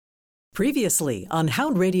Previously on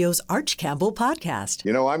Hound Radio's Arch Campbell podcast.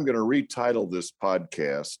 You know, I'm going to retitle this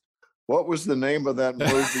podcast. What was the name of that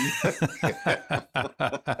movie?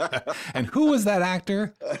 And who was that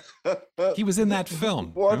actor? He was in that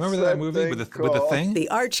film. Remember that movie with the thing? The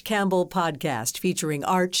Arch Campbell podcast featuring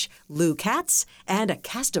Arch, Lou Katz, and a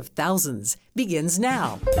cast of thousands begins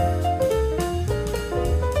now.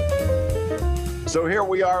 So here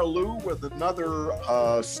we are, Lou, with another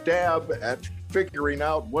stab at figuring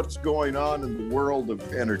out what's going on in the world of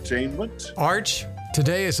entertainment. Arch,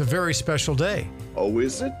 today is a very special day. Oh,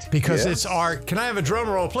 is it? Because It's our, can I have a drum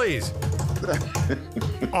roll, please?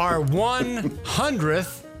 Our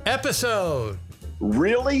 100th episode.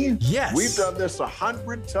 Really? Yes. We've done this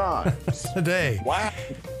 100 times. Today. Wow.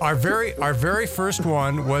 Our very first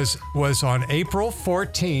one was on April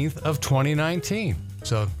 14th of 2019.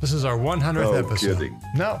 So this is our 100th episode. Kidding.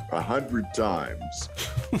 No. 100 times.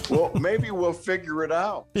 Well, maybe we'll figure it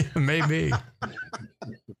out. Yeah, maybe.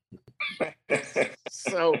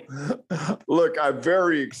 So, look, I'm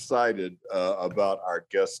very excited about our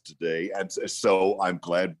guest today. And so I'm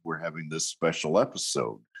glad we're having this special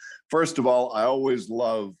episode. First of all, I always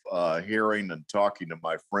love hearing and talking to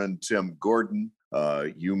my friend Tim Gordon.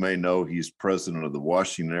 You may know he's president of the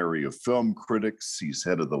Washington Area Film Critics. He's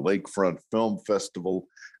head of the Lakefront Film Festival,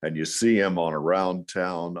 and you see him on Around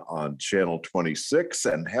Town on Channel 26.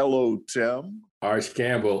 And hello, Tim. Arch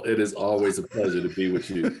Campbell, it is always a pleasure to be with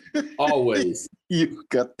you. Always. You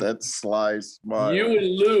got that sly smile. You and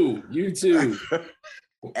Lou, you too.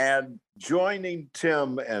 And joining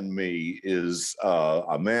Tim and me is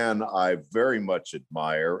a man I very much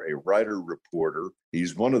admire, a writer-reporter.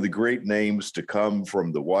 He's one of the great names to come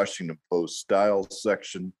from the Washington Post Style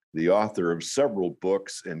section, the author of several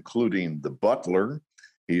books, including The Butler.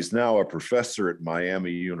 He's now a professor at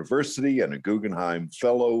Miami University and a Guggenheim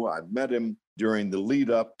Fellow. I met him during the lead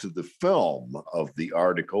up to the film of the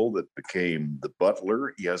article that became The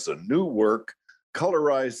Butler. He has a new work,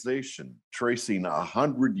 Colorization, tracing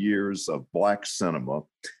 100 years of Black cinema.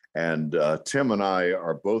 And Tim and I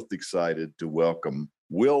are both excited to welcome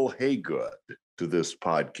Will Haygood to this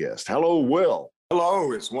podcast. Hello, Will.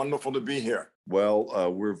 Hello, it's wonderful to be here.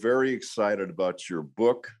 Well, we're very excited about your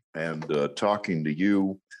book and talking to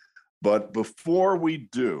you. But before we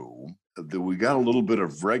do, we got a little bit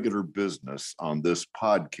of regular business on this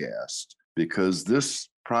podcast, because this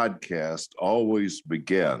podcast always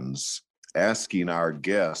begins asking our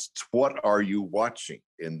guests, what are you watching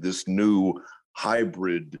in this new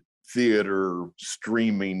hybrid theater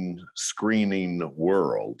streaming screening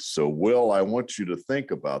world? So, Will, I want you to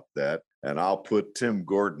think about that, and I'll put Tim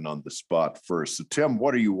Gordon on the spot first. So, Tim,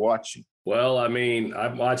 what are you watching? Well, I mean,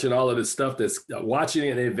 I'm watching all of the stuff that's watching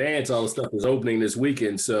in advance, all the stuff that's opening this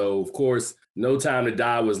weekend. So, of course, No Time to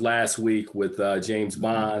Die was last week with James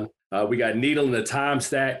Bond. We got Needle in the Time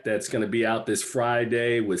Stack that's going to be out this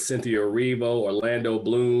Friday with Cynthia Erivo, Orlando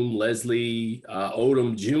Bloom, Leslie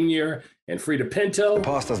Odom Jr., and Frida Pinto. The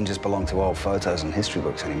past doesn't just belong to old photos and history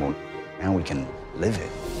books anymore. Now we can live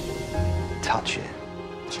it, touch it,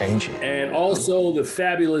 change it. And also the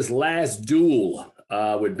fabulous Last Duel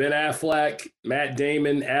with Ben Affleck, Matt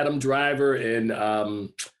Damon, Adam Driver,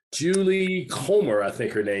 and Julie Comer, I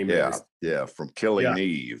think her name is. Yeah, from Killing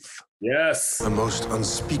Eve. Yes. A most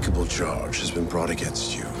unspeakable charge has been brought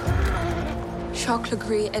against you. Jacques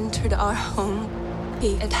Legree entered our home.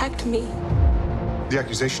 He attacked me. The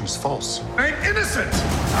accusation is false. I'm innocent!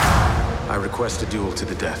 I request a duel to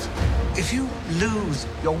the death. If you lose,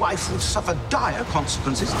 your wife will suffer dire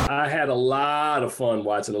consequences. I had a lot of fun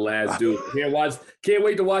watching The Last Duel. Can't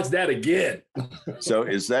wait to watch that again. So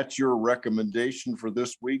is that your recommendation for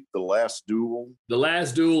this week, The Last Duel? The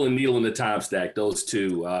Last Duel and Needle in the Time Stack, those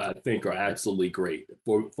two, I think are absolutely great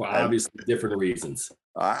for obviously different reasons.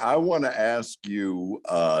 I want to ask you,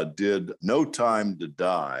 did No Time to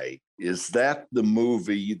Die, is that the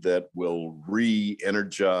movie that will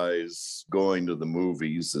re-energize going to the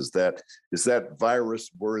movies? Is that virus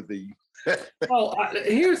worthy? Well, I've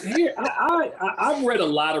read a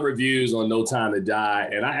lot of reviews on No Time to Die,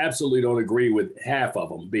 and I absolutely don't agree with half of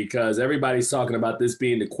them, because everybody's talking about this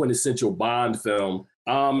being the quintessential Bond film.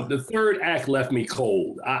 The third act left me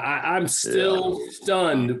cold. I'm still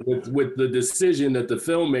stunned with the decision that the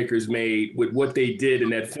filmmakers made with what they did in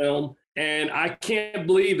that film. And I can't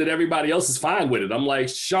believe that everybody else is fine with it. I'm like,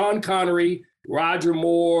 Sean Connery, Roger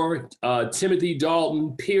Moore, Timothy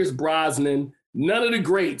Dalton, Pierce Brosnan, none of the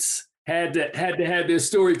greats had to have their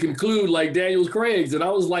story conclude like Daniel Craig's, and I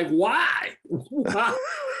was like, why? Why?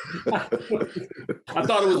 I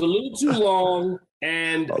thought it was a little too long,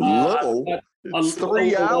 and it's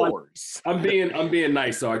 3 hours. I'm being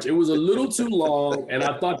nice, Arch. It was a little too long, and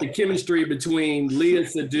I thought the chemistry between Léa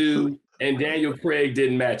Seydoux and Daniel Craig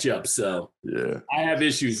didn't match up. So yeah, I have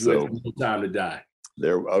issues with No Time to Die.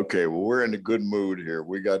 Okay, well, we're in a good mood here.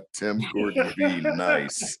 We got Tim Gordon being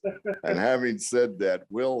nice. And having said that,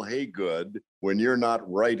 Will Haygood, when you're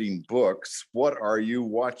not writing books, what are you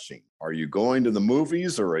watching? Are you going to the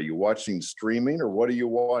movies, or are you watching streaming, or what are you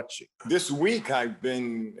watching? This week, I've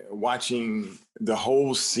been watching the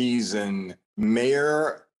whole season,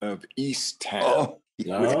 Mayor of Easttown. Oh,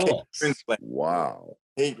 yes. Wow.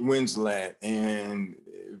 Kate Winslet, and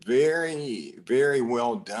very, very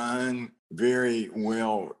well done, very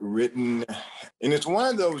well written. And it's one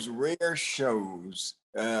of those rare shows,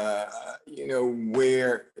 where,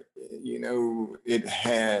 it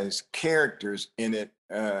has characters in it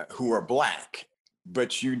who are Black,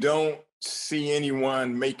 but you don't see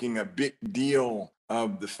anyone making a big deal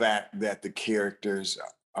of the fact that the characters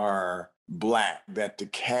are Black, that the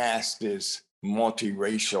cast is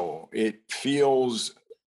multiracial. It feels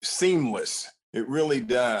seamless. It really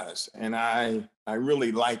does. And I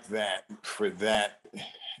really like that for that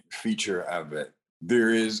feature of it. There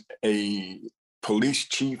is a police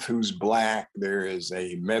chief who's Black. There is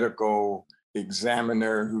a medical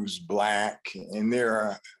examiner who's Black. And there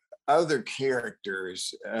are other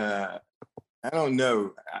characters. I don't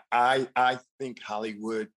know. I think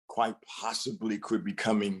Hollywood quite possibly could be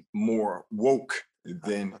becoming more woke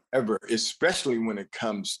than ever, especially when it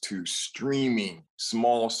comes to streaming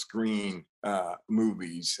small screen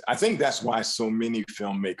movies. I think that's why so many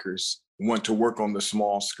filmmakers want to work on the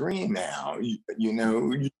small screen now.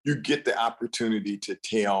 You get the opportunity to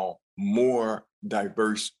tell more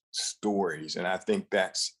diverse stories, and I think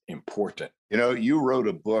that's important. You wrote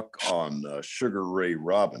a book on Sugar Ray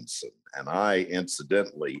Robinson, and I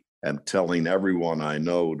incidentally am telling everyone I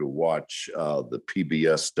know to watch the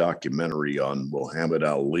PBS documentary on Muhammad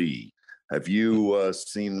Ali. Have you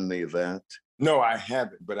seen any of that? No, I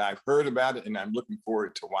haven't, but I've heard about it, and I'm looking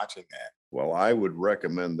forward to watching that. Well, I would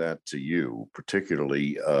recommend that to you,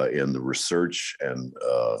 particularly in the research and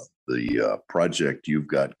the project you've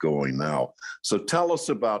got going now. So tell us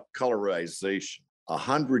about colorization,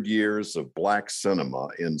 100 years of Black cinema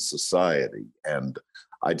in society. And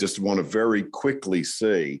I just want to very quickly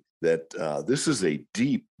say that this is a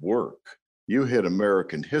deep work. You hit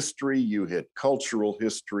American history, you hit cultural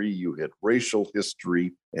history, you hit racial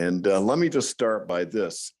history. And let me just start by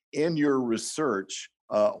this. In your research,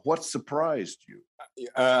 what surprised you?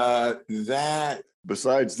 That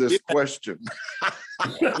besides this question.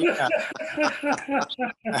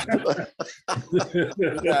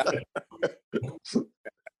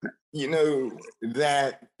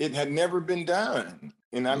 That it had never been done.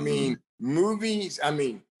 And I mean,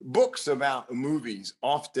 books about movies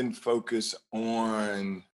often focus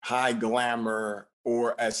on high glamour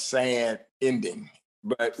or a sad ending.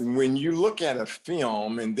 But when you look at a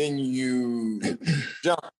film and then you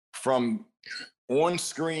jump from on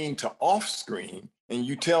screen to off screen, and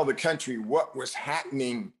you tell the country what was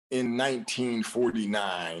happening in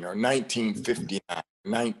 1949 or 1959,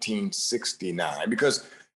 1969, because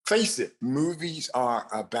face it, movies are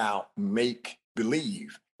about make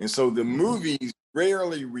believe. And so the movies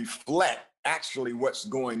rarely reflect actually what's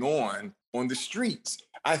going on the streets.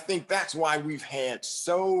 I think that's why we've had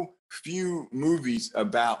so few movies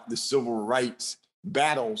about the civil rights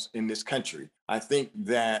battles in this country. I think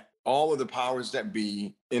that all of the powers that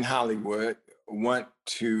be in Hollywood want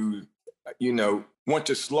to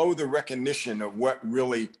slow the recognition of what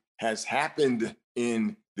really has happened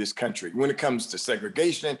in this country. When it comes to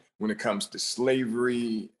segregation, when it comes to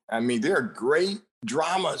slavery, there are great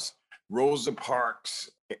dramas, Rosa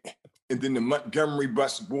Parks, and then the Montgomery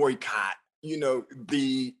bus boycott,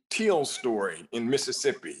 the Till story in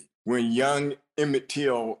Mississippi, when young Emmett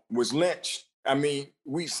Till was lynched.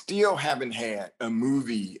 We still haven't had a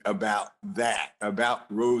movie about that, about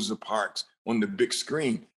Rosa Parks on the big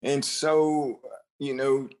screen. And so,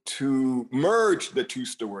 to merge the two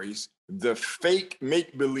stories, the fake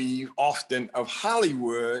make-believe often of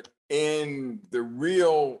Hollywood and the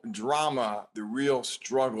real drama, the real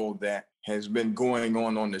struggle that has been going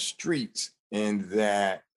on the streets, and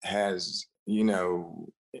that has,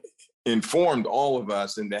 informed all of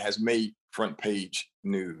us, and that has made front page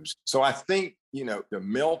news. So I think, the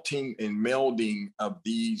melting and melding of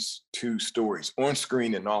these two stories, on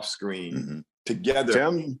screen and off screen, together,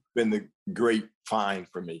 has been the great find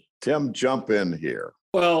for me. Tim, jump in here.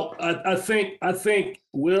 Well, I think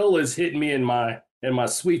Will is hitting me in my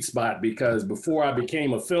sweet spot, because before I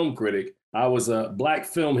became a film critic, I was a Black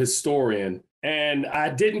film historian, and I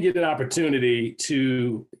didn't get an opportunity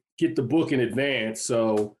to get the book in advance.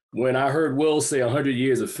 So when I heard Will say 100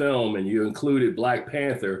 years of film and you included Black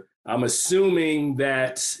Panther, I'm assuming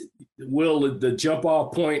that, Will, the jump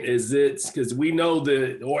off point is it's because we know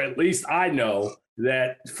or at least I know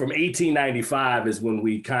that from 1895 is when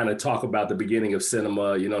we kind of talk about the beginning of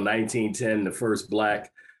cinema. 1910, the first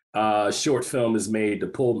Black short film is made. I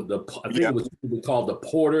think it was called the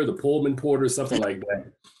Pullman Porter, something like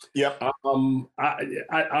that. Yep.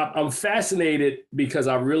 I'm fascinated because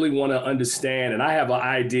I really want to understand, and I have an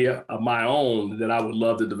idea of my own that I would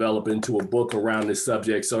love to develop into a book around this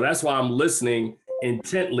subject. So that's why I'm listening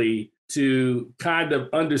intently to kind of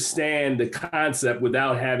understand the concept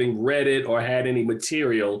without having read it or had any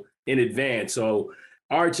material in advance. So,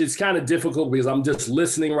 Arch, it's kind of difficult because I'm just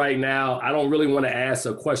listening right now. I don't really want to ask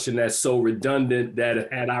a question that's so redundant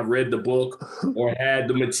that had I read the book or had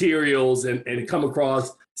the materials and come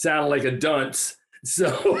across sounding like a dunce.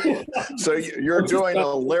 So you're doing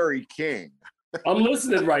a Larry King. I'm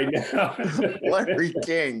listening right now. Larry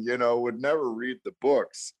King, would never read the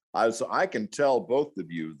books. So I can tell both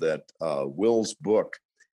of you that Will's book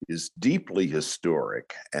is deeply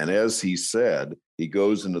historic, and as he said, he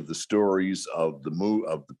goes into the stories of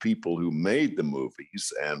the people who made the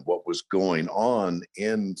movies and what was going on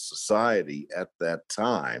in society at that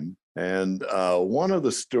time. And one of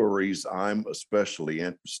the stories I'm especially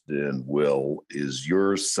interested in, Will, is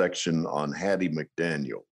your section on Hattie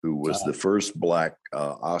McDaniel, who was the first Black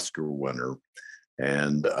Oscar winner,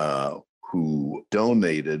 and who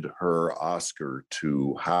donated her Oscar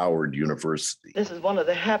to Howard University. This is one of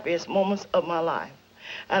the happiest moments of my life.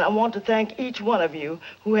 And I want to thank each one of you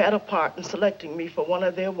who had a part in selecting me for one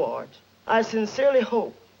of the awards. I sincerely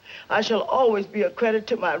hope I shall always be a credit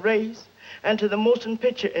to my race and to the motion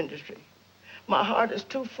picture industry. My heart is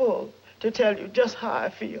too full to tell you just how I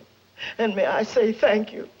feel. And may I say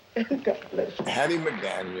thank you, and God bless you. Hattie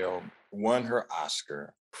McDaniel won her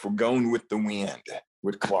Oscar for Gone with the Wind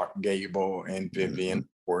with Clark Gable and Vivian, of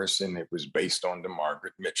course, and it was based on the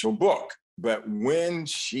Margaret Mitchell book. But when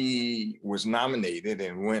she was nominated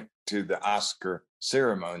and went to the Oscar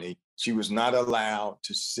ceremony, she was not allowed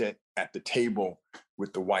to sit at the table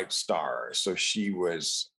with the white stars. So she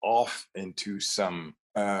was off into some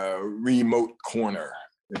remote corner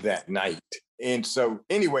that night. And so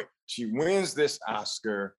anyway, she wins this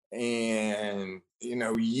Oscar, and,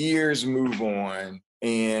 years move on,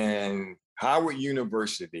 and Howard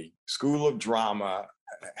University School of Drama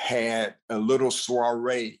had a little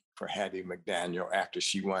soiree for Hattie McDaniel after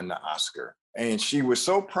she won the Oscar. And she was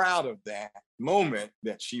so proud of that moment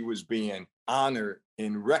that she was being honored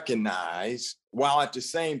and recognized, while at the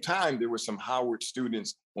same time, there were some Howard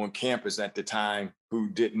students on campus at the time who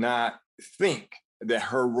did not think that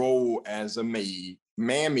her role as a maid,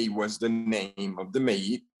 Mammy was the name of the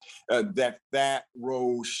maid, that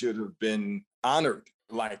role should have been honored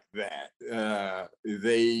like that.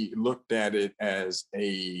 They looked at it as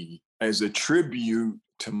a tribute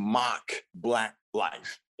to mock Black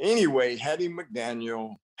life. Anyway, Hattie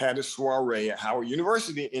McDaniel had a soiree at Howard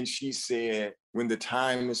University, and she said, when the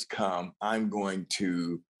time has come, I'm going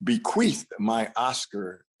to bequeath my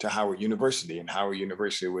Oscar to Howard University. And Howard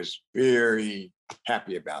University was very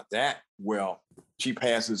happy about that. Well, she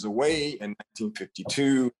passes away in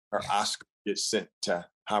 1952. Her Oscar gets sent to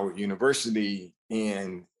Howard University.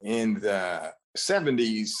 And in the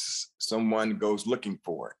 70s, someone goes looking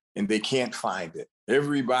for it and they can't find it.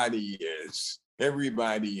 Everybody is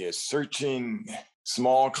searching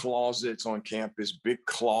small closets on campus, big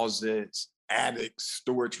closets, attics,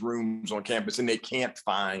 storage rooms on campus, and they can't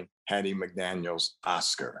find Hattie McDaniel's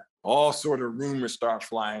Oscar. All sort of rumors start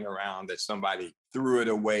flying around that somebody threw it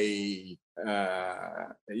away,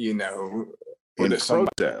 in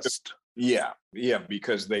protest. Yeah,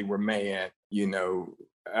 because they were mad,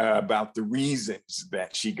 about the reasons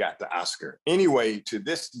that she got the Oscar. Anyway, to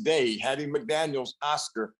this day, Hattie McDaniel's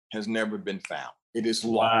Oscar has never been found. It is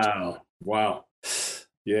lost. Wow.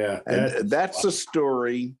 Yeah. And that's a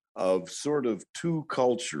story of sort of two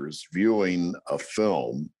cultures viewing a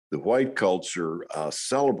film, the white culture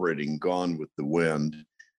celebrating Gone with the Wind,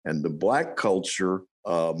 and the Black culture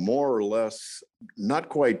more or less not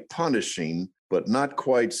quite punishing, but not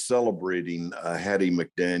quite celebrating Hattie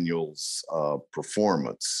McDaniel's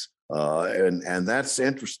performance. And that's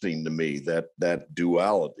interesting to me, that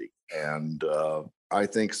duality. And I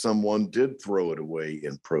think someone did throw it away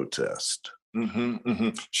in protest.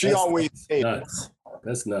 She always said,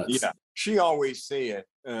 That's nuts. Yeah. She always said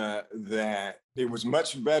that it was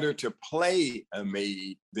much better to play a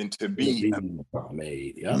maid than to be a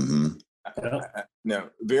maid. Yeah. No,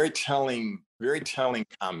 very telling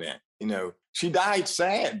comment. She died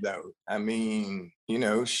sad though. I mean,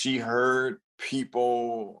 she heard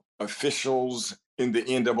people, officials in the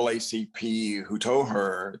NAACP who told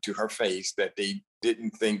her to her face that they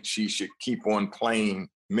didn't think she should keep on playing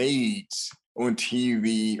maids on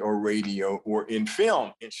TV or radio or in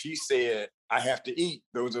film. And she said, I have to eat.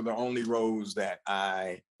 Those are the only roles that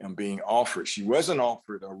I am being offered. She wasn't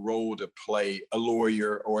offered a role to play a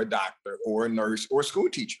lawyer or a doctor or a nurse or a school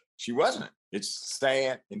teacher. She wasn't. It's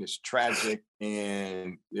sad and it's tragic.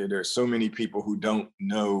 And there are so many people who don't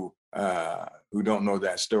know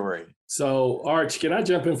that story. So, Arch, can I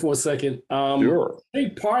jump in for a second? Sure. I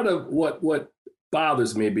think part of what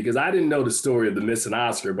bothers me, because I didn't know the story of the missing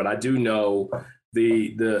Oscar, but I do know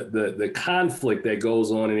the conflict that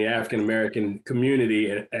goes on in the African American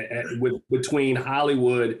community between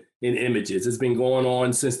Hollywood and images. It's been going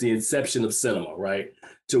on since the inception of cinema, right?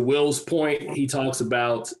 To Will's point, he talks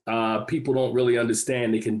about people don't really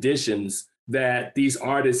understand the conditions that these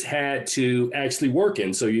artists had to actually work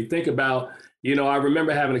in. So you think about, I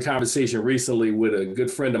remember having a conversation recently with a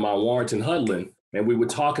good friend of mine, Warrington Hudlin, and we were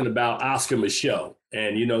talking about Oscar Micheaux.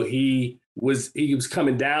 And, he was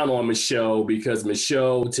coming down on Micheaux because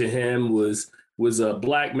Micheaux to him was a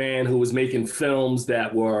Black man who was making films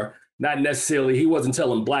that were not necessarily, he wasn't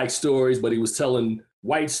telling Black stories, but he was telling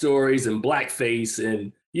white stories and blackface.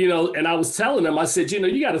 And, and I was telling him, I said,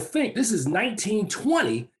 you got to think, this is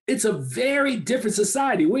 1920. It's a very different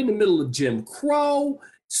society. We're in the middle of Jim Crow.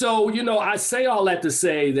 So, I say all that to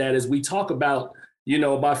say that as we talk about,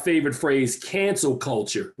 my favorite phrase, cancel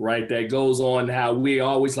culture, right? That goes on how we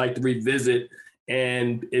always like to revisit.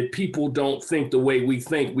 And if people don't think the way we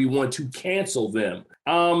think, we want to cancel them.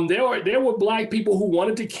 There were Black people who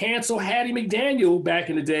wanted to cancel Hattie McDaniel back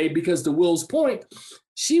in the day because, to Will's point,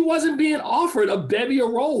 she wasn't being offered a bevy of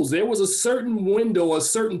roles. There was a certain window, a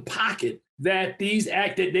certain pocket that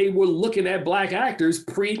they were looking at Black actors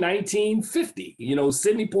pre-1950.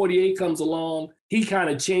 Sidney Poitier comes along. He kind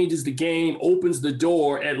of changes the game, opens the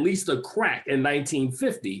door, at least a crack in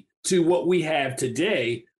 1950 to what we have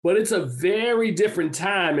today. But it's a very different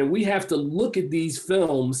time. And we have to look at these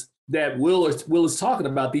films that Will is talking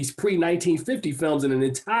about, these pre-1950 films, in an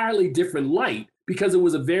entirely different light, because it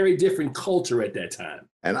was a very different culture at that time.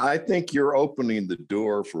 And I think you're opening the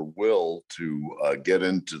door for Will to get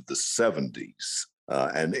into the 70s.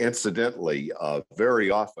 And incidentally,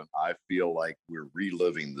 very often I feel like we're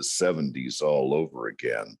reliving the 70s all over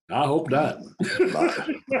again. I hope not.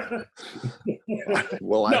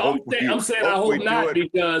 Well, I'm saying I hope not,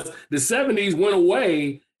 because the 70s went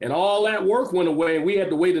away and all that work went away. And we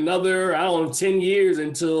had to wait another, 10 years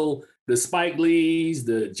until the Spike Lees,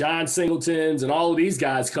 the John Singletons, and all of these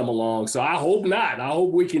guys come along. So I hope not. I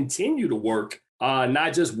hope we continue to work,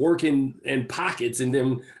 not just working in pockets and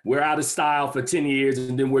then we're out of style for 10 years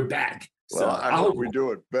and then we're back. Well, I hope we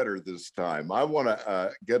do it better this time. I want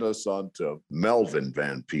to get us on to Melvin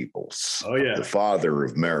Van Peebles, the father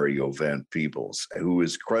of Mario Van Peebles, who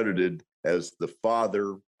is credited as the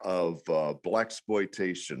father of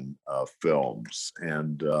blaxploitation films.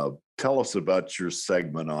 And tell us about your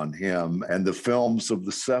segment on him and the films of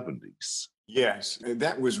the 70s. Yes,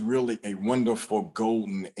 that was really a wonderful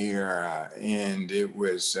golden era, and it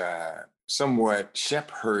was somewhat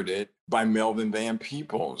shepherded by Melvin Van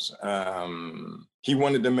Peebles. He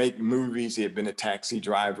wanted to make movies. He had been a taxi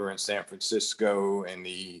driver in San Francisco, and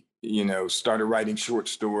he, started writing short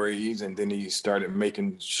stories, and then he started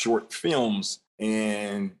making short films.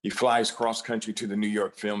 And he flies cross country to the New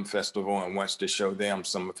York Film Festival and wants to show them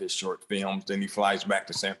some of his short films. Then he flies back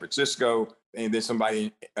to San Francisco, and then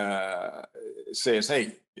somebody says,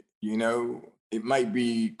 hey, it might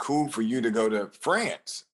be cool for you to go to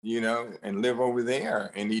France, and live over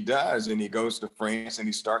there. And he does. And he goes to France and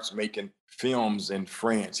he starts making films in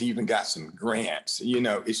France. He even got some grants.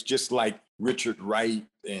 It's just like Richard Wright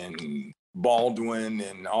and Baldwin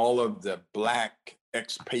and all of the Black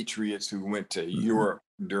expatriates who went to Europe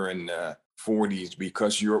during the 40s,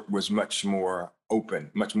 because Europe was much more open,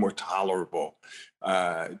 much more tolerable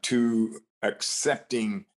to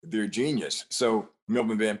accepting their genius. So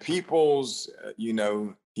Melvin Van Peebles,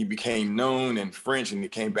 he became known in French and he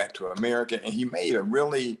came back to America, and he made a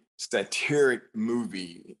really satiric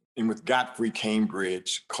movie with Godfrey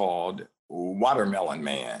Cambridge called Watermelon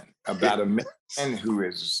Man, about a man who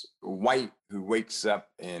is white, who wakes up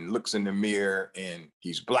and looks in the mirror and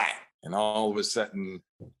he's Black. And all of a sudden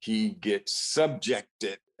he gets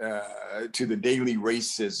subjected to the daily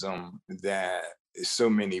racism that so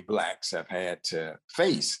many Blacks have had to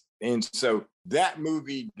face. And so that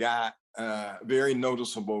movie got very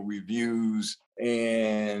noticeable reviews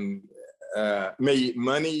and made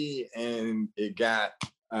money, and it got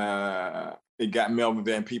Melvin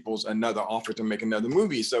Van Peebles another offer to make another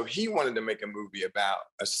movie. So he wanted to make a movie about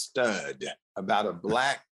a stud, about a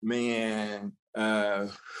Black man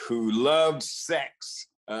who loved sex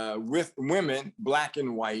with women, Black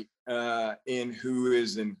and white, and who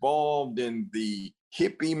is involved in the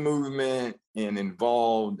hippie movement and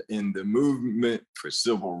involved in the movement for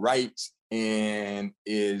civil rights, and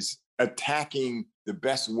is attacking the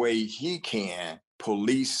best way he can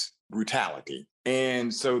police brutality.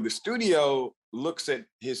 And so the studio looks at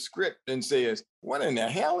his script and says, what in the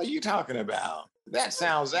hell are you talking about? That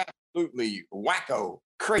sounds absolutely wacko,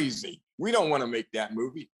 crazy. We don't want to make that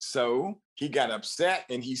movie. So he got upset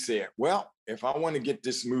and he said, well, if I want to get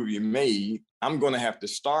this movie made, I'm going to have to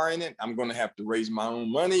star in it. I'm going to have to raise my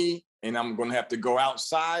own money, and I'm going to have to go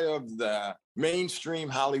outside of the mainstream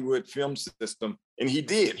Hollywood film system. And he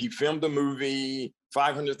did. He filmed a movie,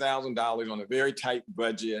 $500,000 on a very tight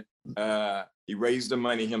budget. He raised the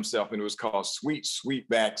money himself, and it was called Sweet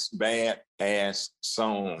Sweetback's Bad Ass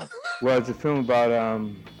Song. Well, it's a film about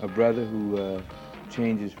a brother who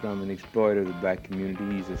changes from an exploiter of the Black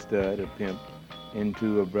community. He's a stud, a pimp,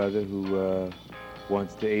 into a brother who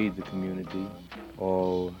wants to aid the community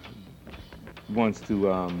or wants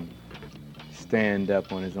to stand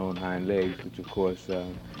up on his own hind legs, which of course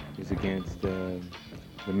is against the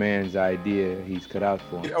man's idea he's cut out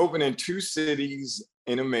for. It opened in 2 cities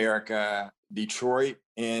in America, Detroit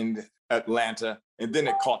and Atlanta, and then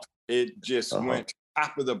it just went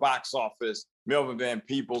top of the box office. Melvin Van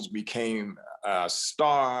Peebles became a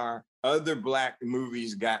star. Other Black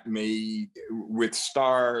movies got made with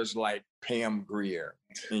stars like Pam Grier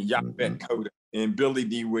and Yvette Coda and Billy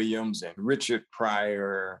D. Williams and Richard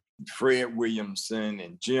Pryor, Fred Williamson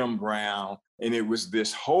and Jim Brown. And it was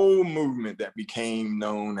this whole movement that became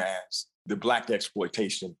known as the Black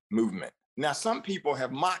exploitation movement. Now, some people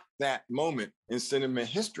have mocked that moment in cinema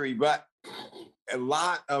history, but a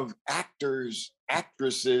lot of actors,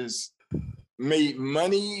 actresses made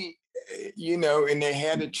money, and they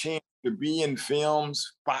had a chance to be in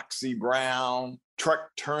films. Foxy Brown, Truck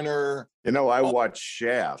Turner. I watched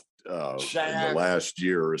Shaft in the last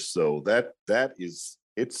year or so.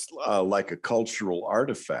 It's like a cultural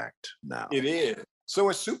artifact now. It is. So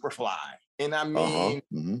it's Superfly. And I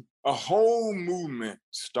mean, a whole movement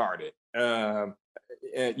started,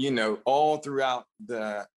 all throughout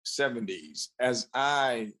the 70s.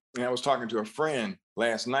 I was talking to a friend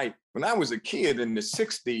last night. When I was a kid in the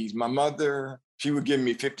 60s, my mother, she would give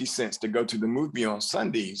me 50 cents to go to the movie on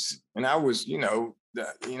Sundays. And I was, 5th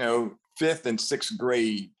and 6th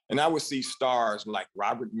grade. And I would see stars like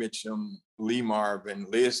Robert Mitchum, Lee Marvin,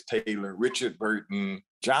 Liz Taylor, Richard Burton,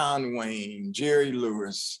 John Wayne, Jerry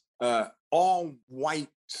Lewis, all white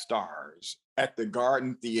stars at the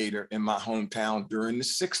Garden Theater in my hometown during the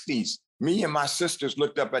 60s. Me and my sisters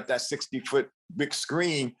looked up at that 60-foot big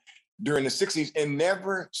screen during the 60s and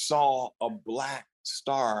never saw a Black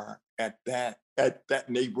star at that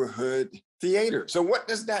neighborhood theater. So what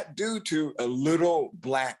does that do to a little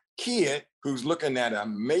Black kid who's looking at a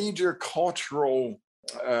major cultural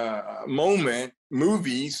moment?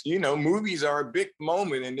 Movies are a big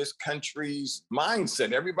moment in this country's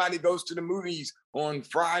mindset. Everybody goes to the movies on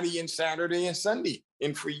Friday and Saturday and Sunday.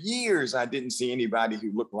 And for years, I didn't see anybody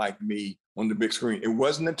who looked like me on the big screen. It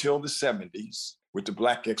wasn't until the 70s with the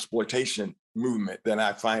Black exploitation movement that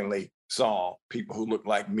I finally saw people who looked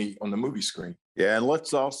like me on the movie screen. Yeah, and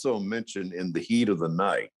let's also mention In the Heat of the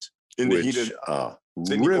Night, which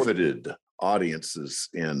riveted audiences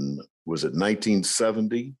in, was it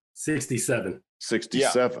 1970? 67.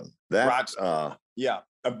 67. Yeah.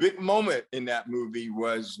 A big moment in that movie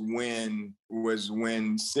was when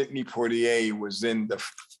Sidney Poitier was in the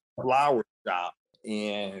flower shop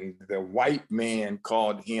and the white man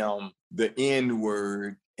called him the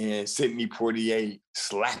N-word and Sidney Poitier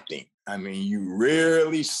slapped him. I mean, you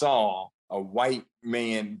rarely saw a white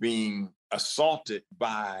man being assaulted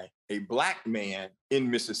by a Black man in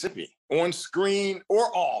Mississippi, on screen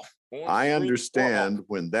or off. I understand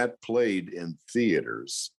when that played in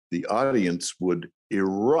theaters, the audience would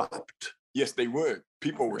erupt. Yes, they would.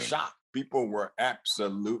 People were shocked. People were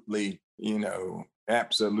absolutely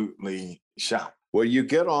shocked. Well, you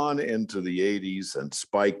get on into the 80s and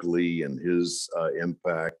Spike Lee and his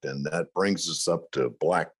impact, and that brings us up to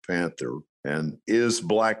Black Panther. And is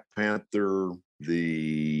Black Panther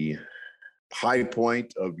the high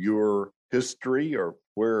point of your history, or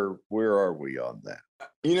where are we on that?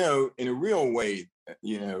 In a real way,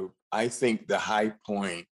 I think the high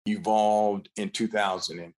point evolved in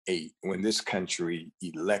 2008 when this country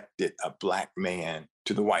elected a Black man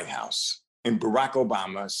to the White House. And Barack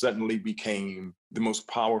Obama suddenly became the most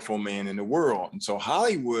powerful man in the world. And so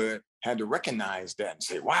Hollywood had to recognize that and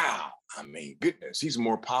say, wow, I mean, goodness, he's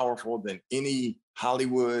more powerful than any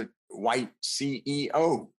Hollywood white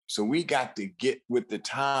CEO. So we got to get with the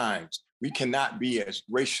times. We cannot be as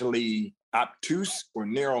racially obtuse or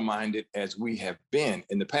narrow-minded as we have been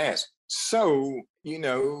in the past. So,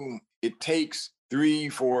 it takes 3,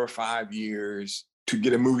 4, 5 years to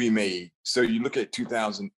get a movie made. So you look at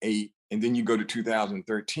 2008, and then you go to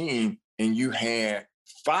 2013, and you had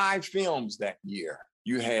 5 films that year.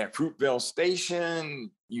 You had Fruitvale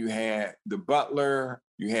Station, you had The Butler,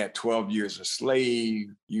 you had 12 Years a Slave,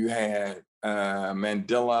 you had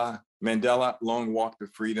Mandela, Long Walk to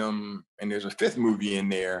Freedom, and there's a 5th movie in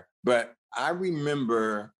there. But I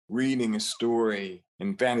remember reading a story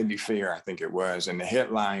in Vanity Fair, I think it was, and the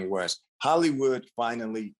headline was, Hollywood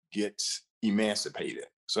finally gets emancipated.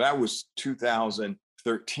 So that was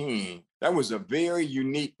 2013. That was a very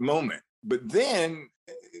unique moment. But then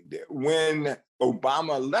when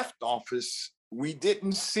Obama left office, we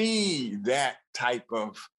didn't see that type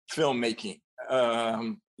of filmmaking,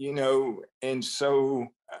 and so,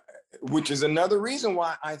 which is another reason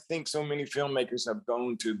why I think so many filmmakers have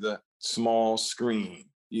gone to the small screen.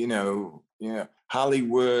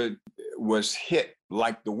 Hollywood was hit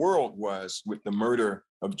like the world was with the murder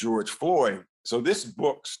of George Floyd. So this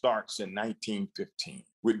book starts in 1915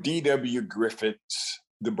 with D.W. Griffith's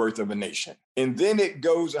The Birth of a Nation. And then it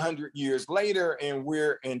goes 100 years later, and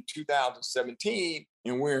we're in 2017,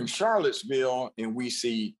 and we're in Charlottesville, and we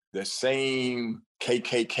see the same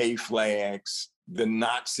KKK flags, the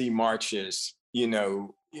Nazi marches, in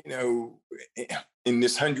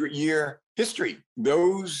this 100-year history.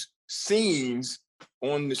 Those scenes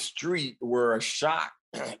on the street were a shock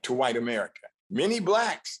to white America. Many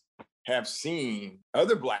Blacks have seen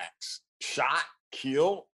other Blacks shot,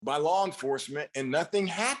 killed by law enforcement, and nothing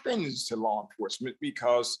happens to law enforcement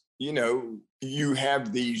because, you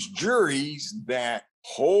have these juries that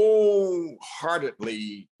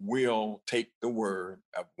wholeheartedly will take the word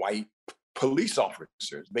of white police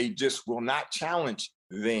officers. They just will not challenge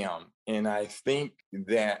them. And I think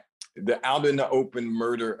that the out in the open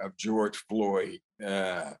murder of George Floyd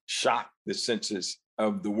shocked the senses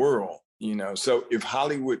of the world. So if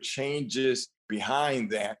Hollywood changes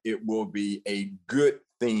behind that, it will be a good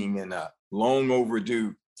thing and a long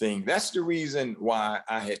overdue thing. That's the reason why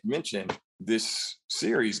I had mentioned this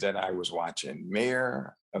series that I was watching,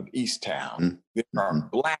 Mayor of Easttown. Mm-hmm. There are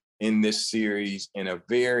Black in this series in a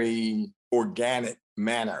very organic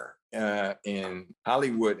manner. And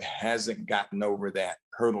Hollywood hasn't gotten over that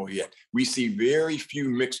hurdle yet. We see very few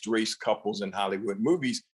mixed race couples in Hollywood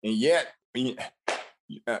movies, and yet,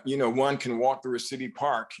 one can walk through a city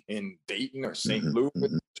park in Dayton or St. Louis,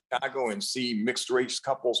 Chicago, and see mixed race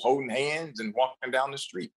couples holding hands and walking down the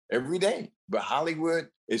street every day. But Hollywood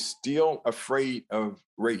is still afraid of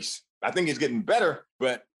race. I think it's getting better,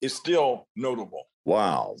 but it's still notable.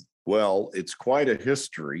 Wow. Well, it's quite a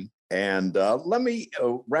history. And let me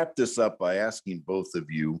wrap this up by asking both of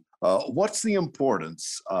you, what's the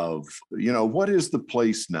importance of, what is the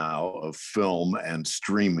place now of film and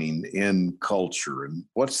streaming in culture? And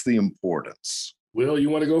what's the importance? Will, you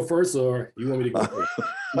want to go first or you want me to go first?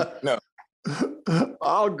 No,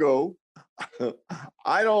 I'll go.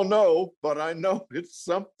 I don't know, but I know it's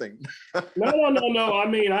something. No. I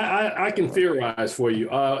mean, I can theorize for you.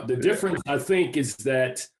 The difference, I think, is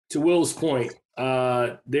that, to Will's point,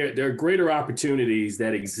 there are greater opportunities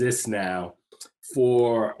that exist now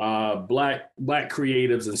for Black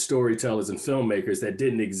creatives and storytellers and filmmakers that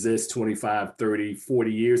didn't exist 25, 30,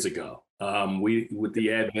 40 years ago. With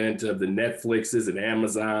the advent of the Netflixes and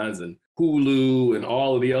Amazons and Hulu and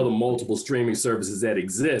all of the other multiple streaming services that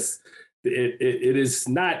exist, it is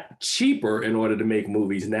not cheaper in order to make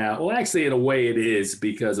movies now. Well, actually, in a way it is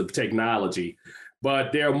because of technology.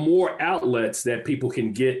 But there are more outlets that people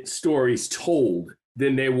can get stories told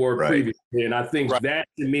than they were previously. And I think that,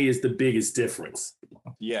 to me, is the biggest difference.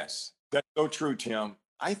 Yes, that's so true, Tim.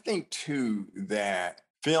 I think, too, that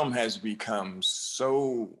film has become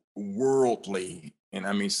so worldly. And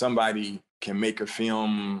I mean, somebody can make a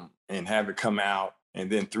film and have it come out,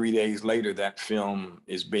 and then 3 days later, that film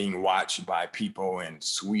is being watched by people in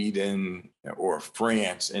Sweden or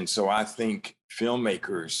France. And so I think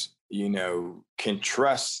filmmakers, can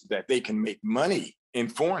trust that they can make money in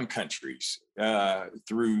foreign countries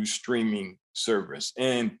through streaming service.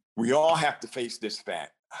 And we all have to face this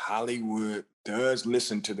fact. Hollywood does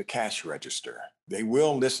listen to the cash register. They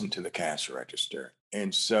will listen to the cash register.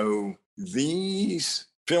 And so these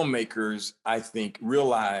filmmakers, I think,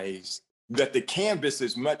 realize that the canvas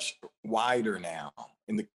is much wider now,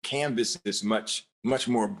 and the canvas is much, much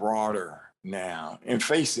more broader now. And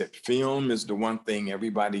face it, film is the one thing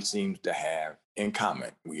everybody seems to have in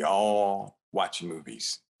common. We all watch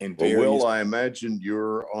movies. Well, Will, I imagine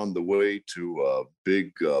you're on the way to a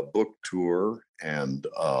big book tour, and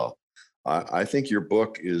I think your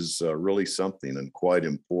book is really something and quite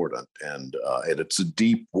important, and it's a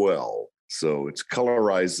deep well. So it's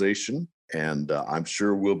colorization, and I'm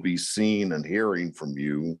sure we'll be seeing and hearing from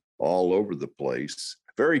you all over the place.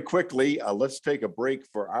 Very quickly, let's take a break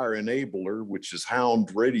for our enabler, which is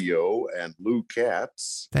Hound Radio and Lou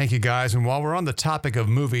Katz. Thank you, guys. And while we're on the topic of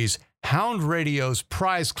movies, Hound Radio's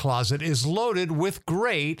prize closet is loaded with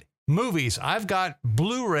great movies. I've got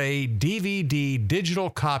Blu-ray, DVD, digital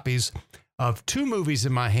copies of 2 movies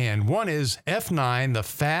in my hand. One is F9, The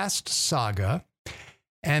Fast Saga,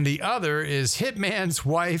 and the other is Hitman's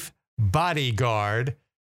Wife, Bodyguard.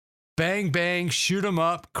 Bang, bang, shoot 'em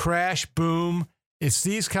up, crash, boom. It's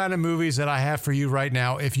these kind of movies that I have for you right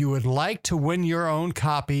now. If you would like to win your own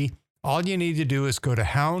copy, all you need to do is go to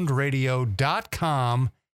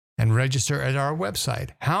houndradio.com and register at our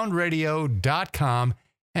website, houndradio.com,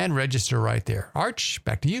 and register right there. Arch,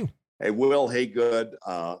 back to you. Hey, Will, hey, good.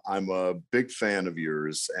 I'm a big fan of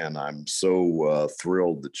yours, and I'm so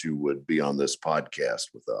thrilled that you would be on this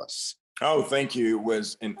podcast with us. Oh, thank you. It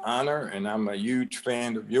was an honor, and I'm a huge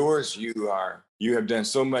fan of yours. You have done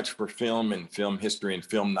so much for film and film history and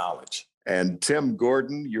film knowledge. And Tim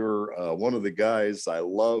Gordon, you're one of the guys I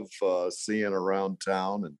love seeing around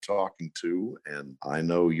town and talking to. And I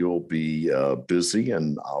know you'll be busy,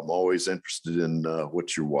 and I'm always interested in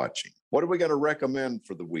what you're watching. What are we going to recommend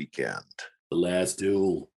for the weekend? The Last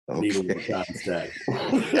Duel. Okay.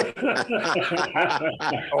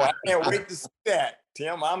 Oh, I can't wait to see that,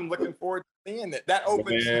 Tim. I'm looking forward to seeing it. That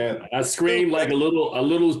opens. Man, I screamed like a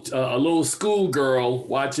little schoolgirl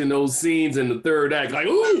watching those scenes in the third act. Like,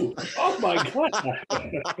 ooh, oh my god!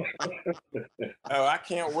 Oh, I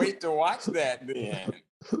can't wait to watch that. Then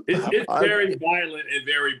it's very violent and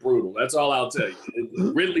very brutal. That's all I'll tell you.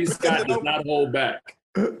 Ridley Scott does not hold back.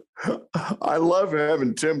 I love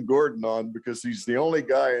having Tim Gordon on because he's the only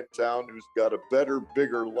guy in town who's got a better,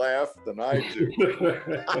 bigger laugh than I do.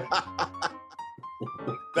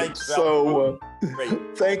 Thanks. So,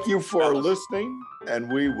 thank you for listening,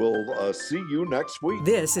 and we will see you next week.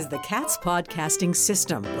 This is the Katz Podcasting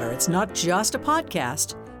System, where it's not just a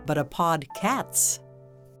podcast, but a podcats.